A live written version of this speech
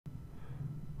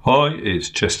Hi,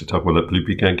 it's Chester Tugwell at Blue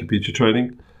Pecan Computer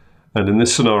Training, and in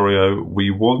this scenario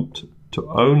we want to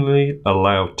only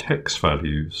allow text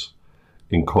values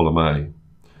in column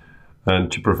A,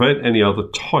 and to prevent any other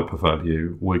type of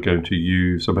value we're going to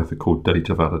use a method called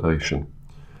data validation.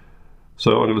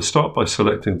 So I'm going to start by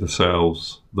selecting the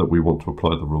cells that we want to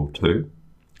apply the rule to,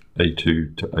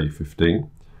 A2 to A15.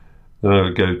 Then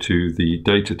I'll go to the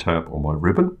Data tab on my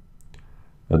ribbon,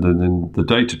 and then in the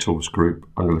Data Tools group,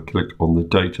 I'm going to click on the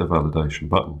Data Validation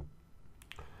button.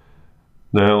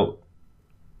 Now,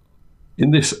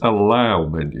 in this Allow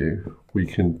menu, we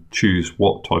can choose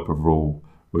what type of rule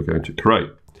we're going to create.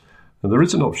 And there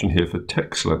is an option here for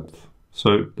text length.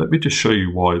 So let me just show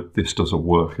you why this doesn't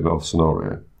work in our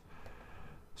scenario.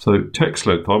 So text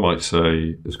length, I might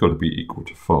say, has got to be equal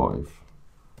to 5.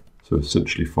 So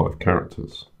essentially 5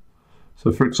 characters.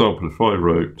 So for example, if I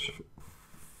wrote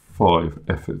 5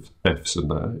 Fs in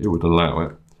there, it would allow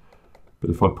it.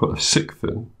 But if I put a 6th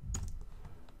in,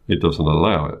 it doesn't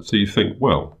allow it. So you think,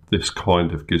 well, this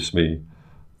kind of gives me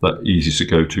that easy to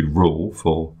go to rule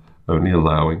for only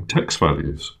allowing text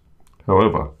values.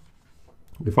 However,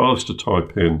 if I was to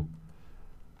type in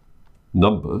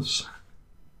numbers,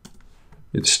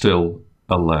 it still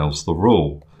allows the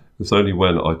rule. It's only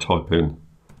when I type in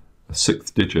a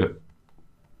 6th digit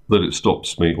that it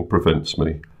stops me or prevents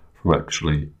me from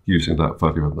actually using that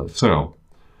value in that cell.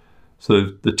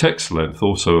 So the text length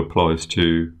also applies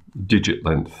to digit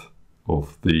length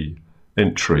of the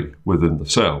entry within the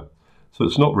cell. So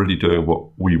it's not really doing what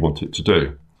we want it to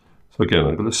do. So again,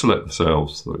 I'm going to select the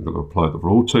cells that I'm going to apply the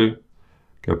rule to,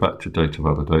 go back to data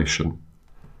validation,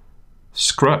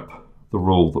 scrap the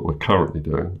rule that we're currently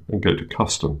doing and go to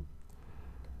custom.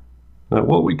 Now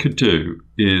what we could do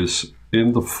is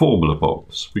in the formula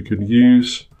box, we can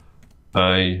use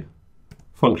a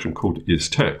function called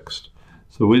isText.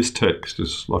 So isText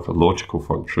is like a logical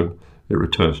function. It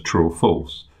returns true or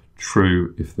false.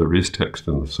 True if there is text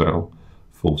in the cell,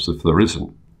 false if there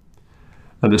isn't.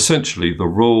 And essentially the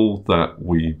rule that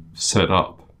we set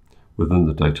up within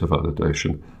the data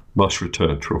validation must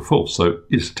return true or false. So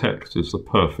isText is the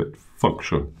perfect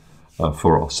function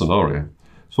for our scenario.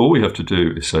 So all we have to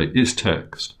do is say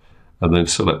isText and then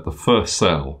select the first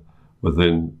cell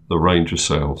within the range of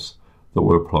cells that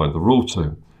we're applying the rule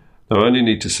to. Now I only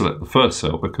need to select the first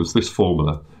cell because this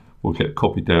formula will get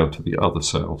copied down to the other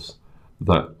cells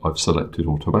that I've selected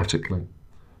automatically.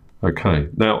 Okay,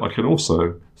 now I can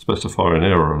also specify an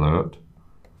error alert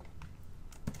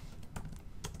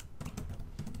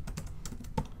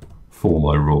for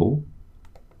my rule.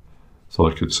 So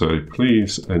I could say,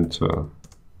 please enter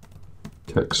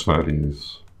text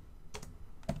values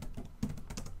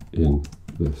in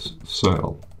this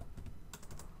cell.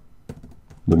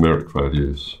 Numeric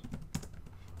values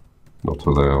not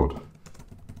allowed.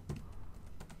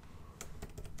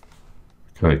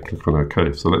 Okay, click on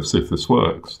OK. So let's see if this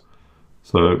works.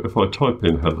 So if I type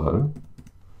in hello,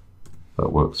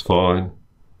 that works fine.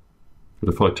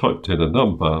 But if I typed in a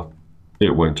number,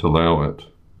 it won't allow it.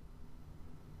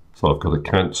 So I've got to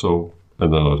cancel,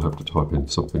 and then I'd have to type in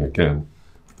something again.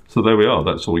 So there we are.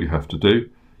 That's all you have to do.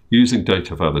 Using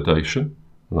data validation,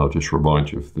 and I'll just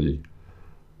remind you of the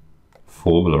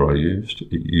formula I used.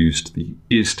 It used the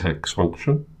isText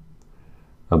function,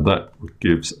 and that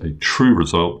gives a true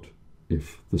result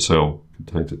if the cell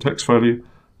contains a text value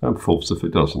and false if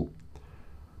it doesn't.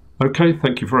 Okay,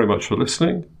 thank you very much for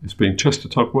listening. It's been Chester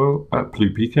Tugwell at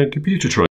Blue Pecan Computer Training.